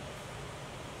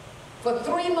 For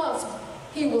 3 months,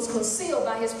 he was concealed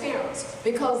by his parents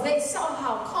because they saw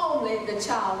how comely the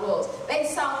child was. They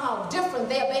saw how different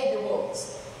their baby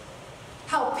was,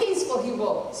 how peaceful he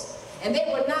was. And they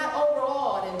were not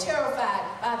overawed and terrified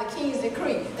by the king's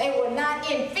decree. They were not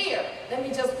in fear. Let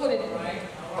me just put it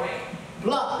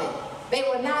bluntly. They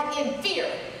were not in fear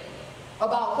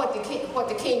about what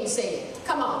the king said.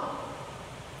 Come on.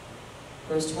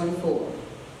 Verse 24.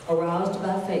 Aroused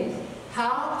by faith.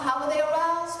 How were they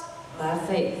aroused? By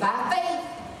faith. By faith.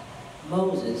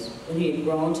 Moses, when he had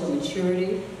grown to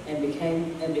maturity and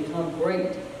become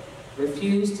great,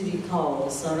 refused to be called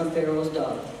the son of Pharaoh's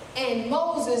daughter. And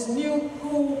Moses knew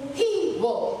who he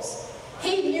was.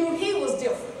 He knew he was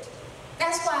different.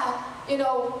 That's why, you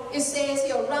know, it says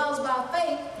he aroused by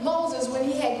faith. Moses, when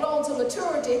he had grown to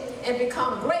maturity and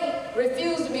become great,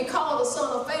 refused to be called the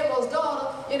son of Pharaoh's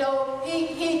daughter. You know,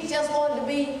 he just wanted to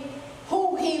be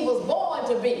who he was born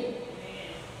to be.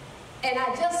 And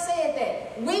I just said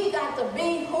that we got to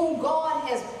be who God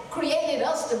has created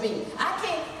us to be.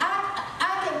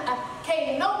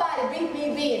 Can't nobody beat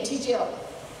me being teacher.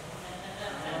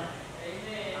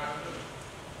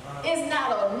 It's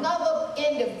not another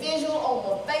individual on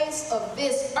the face of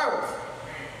this earth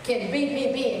can beat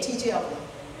me being teacher.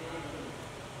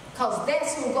 Because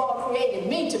that's who God created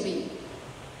me to be.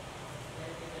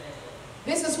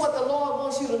 This is what the Lord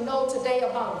wants you to know today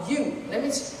about you. Let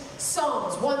me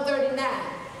Psalms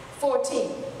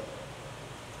 139:14.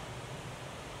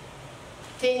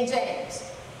 King James.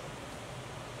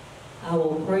 I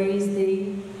will praise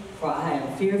thee, for I am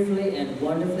fearfully and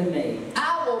wonderfully made.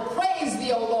 I will praise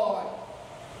thee, O Lord,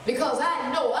 because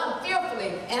I know I'm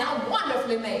fearfully and I'm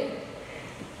wonderfully made.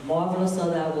 Marvelous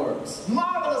are thy works.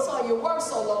 Marvelous are your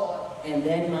works, O Lord. And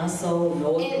that my soul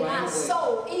knoweth right And my well.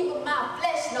 soul, even my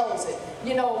flesh knows it.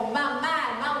 You know, my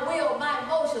mind, my will, my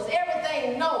emotions,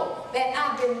 everything know that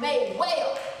I've been made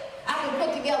well. I've been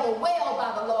put together well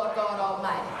by the Lord God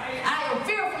Almighty. I am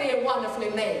fearfully and wonderfully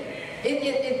made. If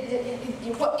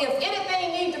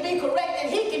anything needs to be corrected,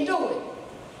 he can do it.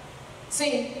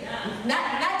 See,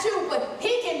 not you, but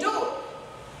he can do it.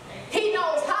 He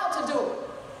knows how to do it.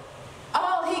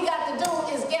 All he got to do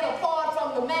is get a part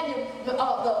from the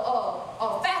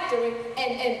factory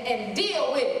and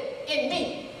deal with it in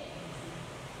me.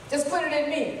 Just put it in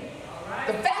me.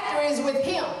 The factory is with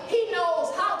him. He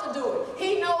knows how to do it.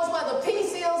 He knows where the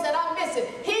piece is that I'm missing.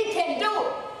 He can do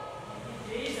it.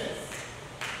 Jesus.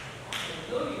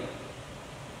 Hallelujah.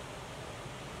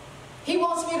 He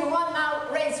wants me to run my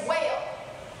race well.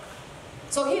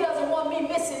 So he doesn't want me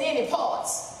missing any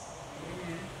parts.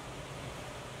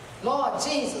 Lord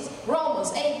Jesus.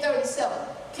 Romans 8:37.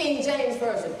 King James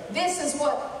Version. This is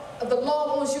what the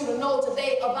Lord wants you to know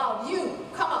today about you.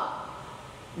 Come on.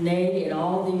 Nay, in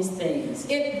all these things.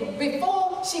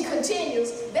 Before she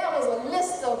continues, there was a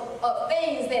list of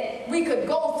things that we could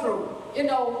go through. You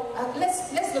know,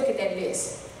 let's look at that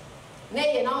list.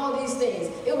 Nay, in all these things.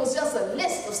 It was just a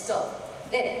list of stuff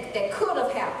that could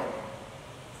have happened.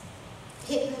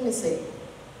 Let me see.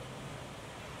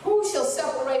 Who shall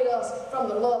separate us from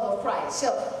the love of Christ?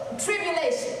 Shall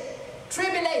tribulation,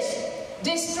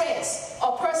 distress,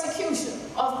 or persecution,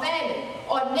 or famine,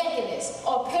 or nakedness,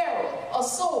 or peril, or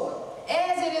sword?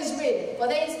 As it is written,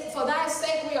 for thy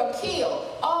sake we are killed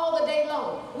all the day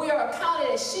long. We are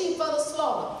accounted as sheep for the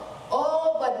slaughter.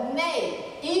 Oh, but nay,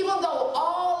 even though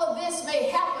all of this may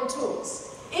happen to us,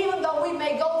 even though we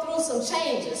may go through some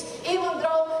changes, even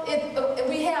though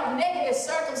we have negative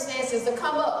circumstances to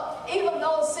come up, even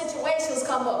though situations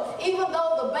come up, even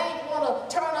though the bank want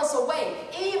to turn us away,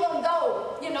 even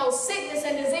though, you know, sickness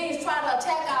and disease try to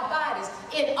attack our bodies,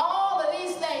 in all of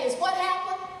these things, what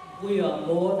happened? We are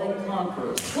more than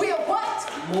conquerors. We are what?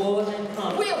 More than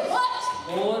conquerors. We are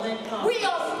what? More than conquerors. We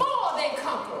are more than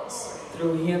conquerors.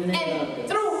 Through him that loved And us.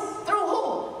 through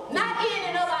who? Not in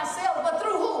and of ourselves, but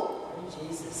through who? Through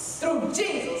Jesus. Through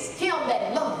Jesus, him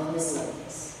that loved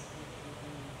us.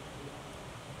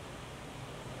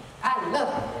 I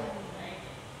love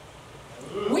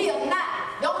him. We are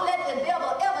not. Don't let the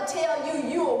devil ever tell you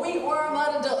you're a wheat worm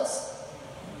of the dust.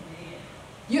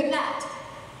 You're not.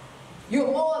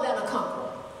 You're more than a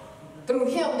conqueror through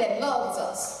him that loves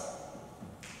us.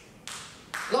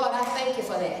 Lord, I thank you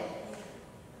for that.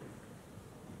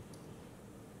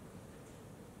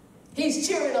 He's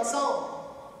cheering us on.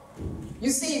 You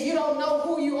see, if you don't know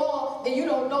who you are, then you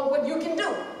don't know what you can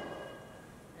do.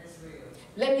 That's real.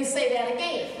 Let me say that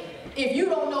again. If you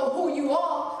don't know who you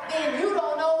are, then you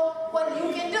don't know what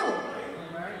you can do.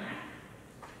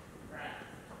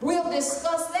 We'll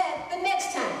discuss that the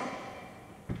next time.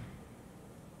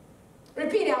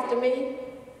 Repeat after me.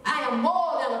 I am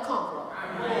more than a conqueror.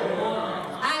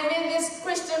 I am in this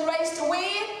Christian race to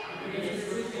win,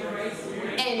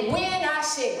 and win I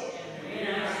shall.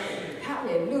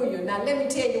 Hallelujah. Now let me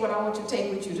tell you what I want you to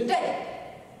take with you today.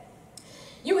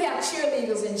 You have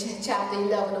cheerleaders in chapter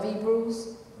 11 of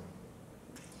Hebrews.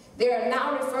 They are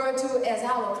now referred to as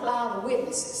our cloud of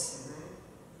witnesses.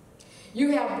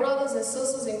 You have brothers and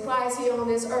sisters in Christ here on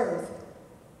this earth.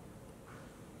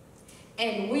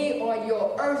 And we are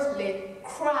your earthly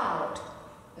crowd,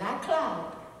 not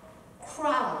cloud,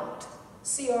 crowd,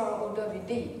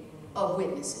 C-R-O-W-D, of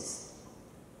witnesses.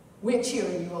 We're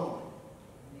cheering you on.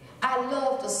 I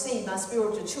love to see my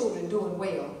spiritual children doing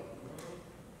well.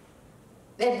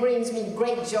 That brings me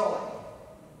great joy.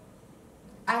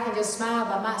 I can just smile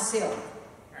by myself.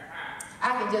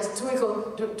 I can just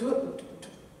twinkle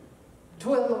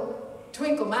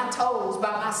my toes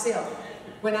by myself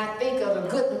when I think of the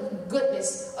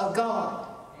goodness of God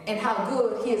and how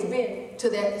good He has been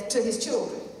to His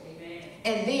children.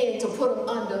 And then to put them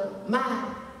under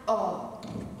my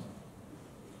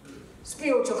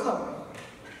spiritual covering.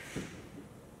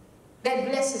 That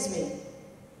blesses me.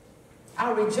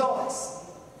 I rejoice.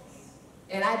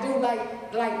 And I do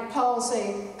like Paul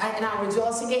said, and I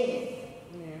rejoice again.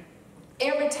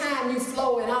 Every time you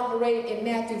flow and operate in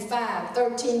Matthew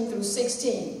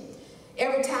 5:13-16,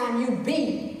 every time you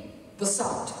be the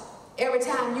salt, every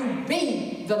time you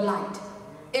be the light,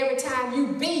 every time you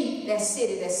be that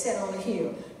city that's set on the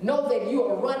hill, know that you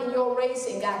are running your race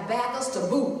and got backers to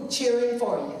boot cheering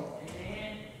for you.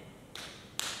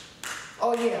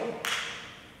 Oh yeah.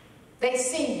 They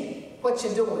see what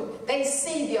you're doing. They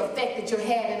see the effect that you're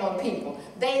having on people.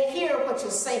 They hear what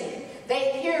you're saying.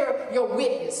 They hear your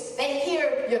witness. They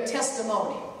hear your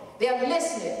testimony. They're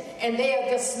listening and they're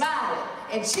just smiling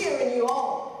and cheering you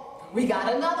on. We got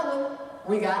another one.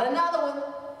 We got another one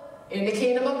in the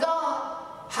kingdom of God.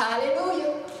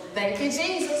 Hallelujah. Thank you,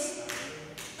 Jesus.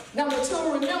 Number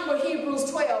 2, remember Hebrews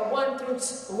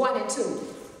 12:1 and 2.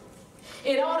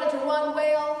 In order to run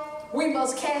well, we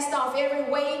must cast off every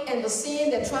weight and the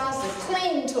sin that tries to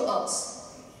cling to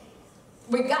us.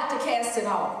 We got to cast it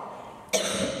off.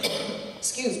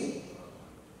 Excuse me.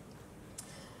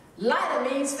 Lighter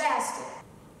means faster.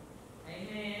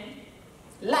 Amen.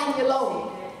 Lighten your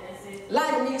load.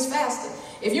 Lighter means faster.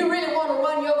 If you really want to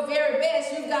run your very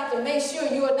best, you've got to make sure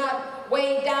you are not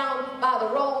weighed down by the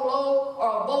wrong load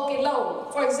or a bulky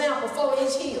load. For example,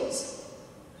 4-inch heels.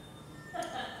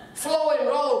 Flowing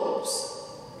robes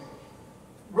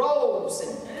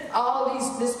and all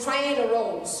this trainer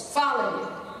robes following you,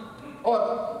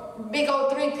 or big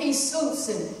old 3-piece suits,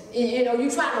 and you know you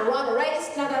trying to run a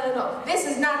race. No. This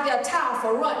is not the attire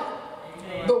for running.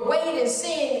 Amen. The weight and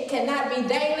sin cannot be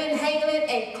dangling, hanging,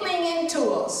 and clinging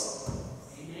to us.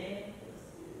 Amen.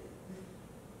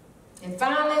 And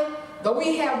finally, though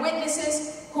we have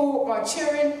witnesses who are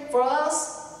cheering for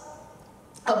us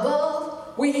above,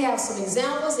 we have some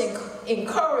examples and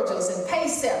encouragers and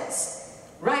pace setters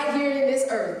right here in this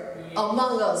earth,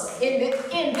 among us, in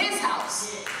this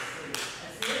house.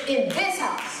 In this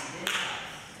house.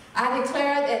 I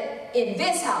declare that in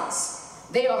this house,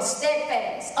 they are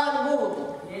steadfast,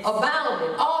 unmovable,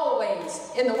 abounding,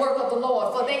 always in the work of the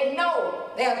Lord. For they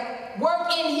know that work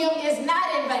in Him is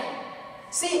not in vain.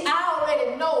 See, I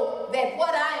already know that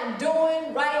what I am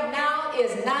doing right now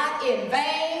is not in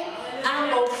vain. I'm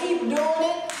going to keep doing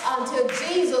it until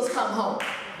Jesus comes home.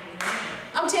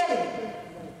 I'm telling you.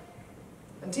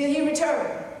 Until He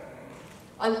returns.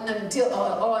 Until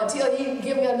He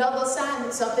give me another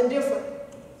assignment, something different.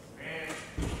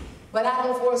 But I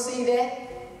don't foresee that.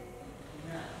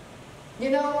 You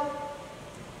know,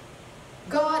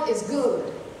 God is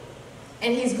good.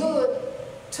 And He's good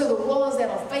to the ones that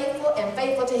are faithful and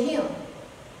faithful to Him.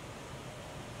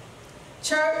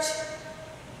 Church,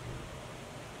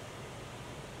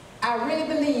 I really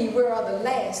believe we are the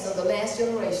last of the last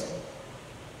generation.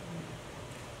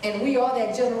 And we are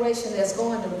that generation that's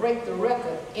going to break the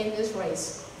record in this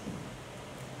race.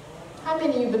 How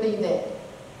many of you believe that?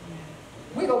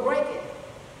 We're going to break it.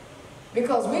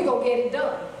 Because we're going to get it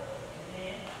done.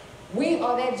 We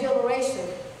are that generation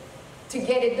to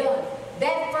get it done.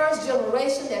 That first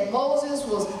generation that Moses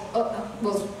was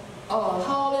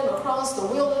hauling across the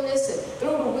wilderness and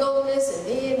through the wilderness and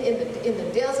then in the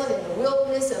desert, in the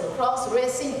wilderness and across the Red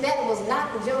Sea, that was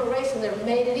not the generation that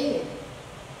made it in.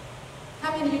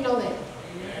 How many of you know that?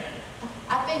 Amen.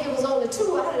 I think it was only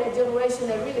 2 out of that generation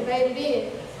that really made it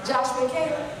in, Joshua and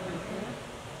Caleb.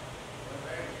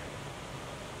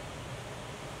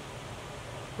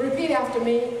 Repeat after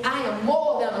me. I am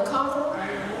more than a conqueror.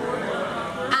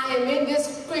 I am in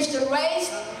this Christian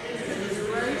race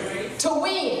to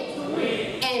win.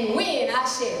 And win I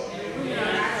shall.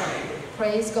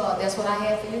 Praise God. That's what I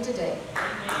have for you today.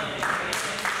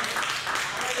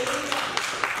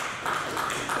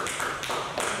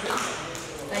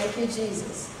 Thank you,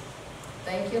 Jesus.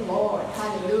 Thank you, Lord.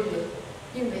 Hallelujah.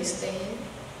 You may stand.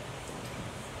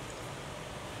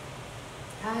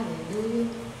 Hallelujah.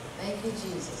 Thank you,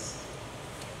 Jesus.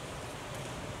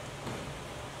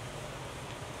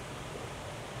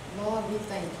 Lord, we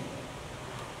thank you.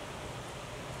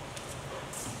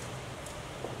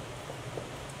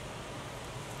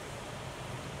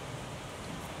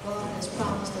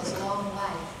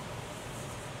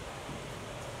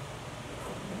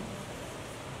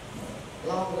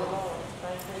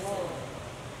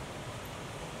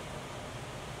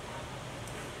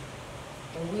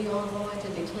 And we are going to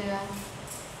declare,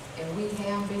 and we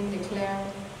have been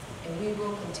declaring, and we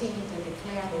will continue to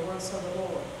declare the works of the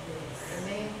Lord.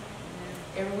 Amen.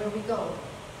 Everywhere we go,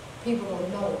 people will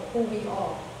know who we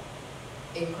are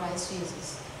in Christ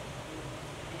Jesus.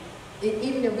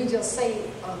 Even if we just say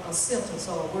a sentence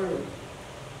or a word,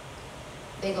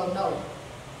 they gonna know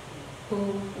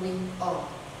who we are.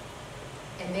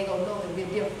 And they gonna know that we're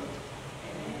different.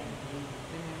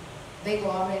 They gonna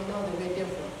already know that we're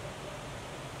different.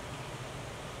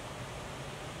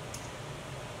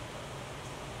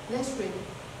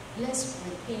 Let's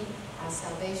repeat our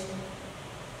salvation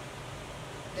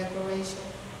declaration.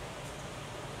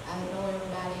 I know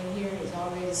everybody in here is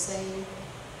already saved,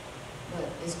 but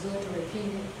it's good to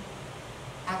repeat it.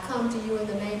 I come to you in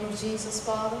the name of Jesus,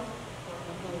 Father.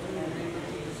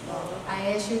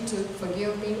 I ask you to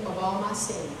forgive me of all my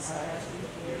sins.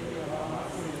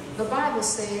 The Bible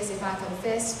says if I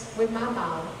confess with my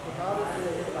mouth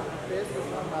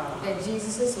that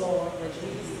Jesus is Lord,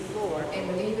 and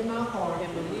believe in my heart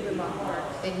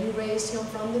that you raised him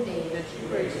from the dead,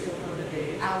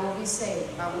 I will be saved.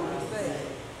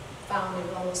 Found in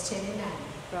Romans 10 and 9.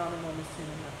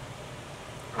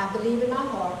 I believe in my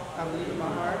heart,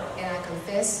 and I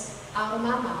confess out of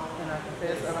my mouth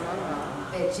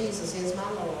that Jesus is my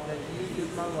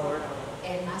Lord,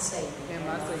 and my Savior.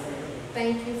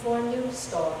 Thank you for a new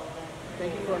start.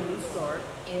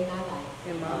 In my life.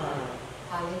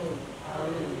 Hallelujah.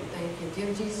 Thank you.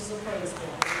 Give Jesus a praise,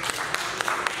 God.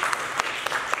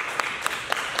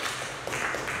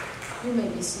 You may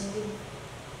be seated.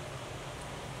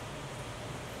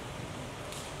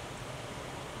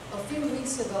 A few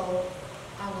weeks ago,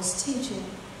 I was teaching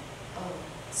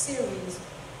a series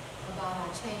about our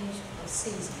change of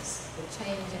seasons, the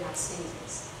change in our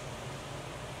seasons.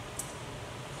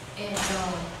 And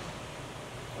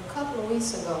a couple of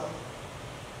weeks ago,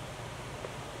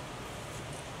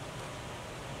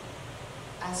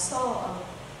 I saw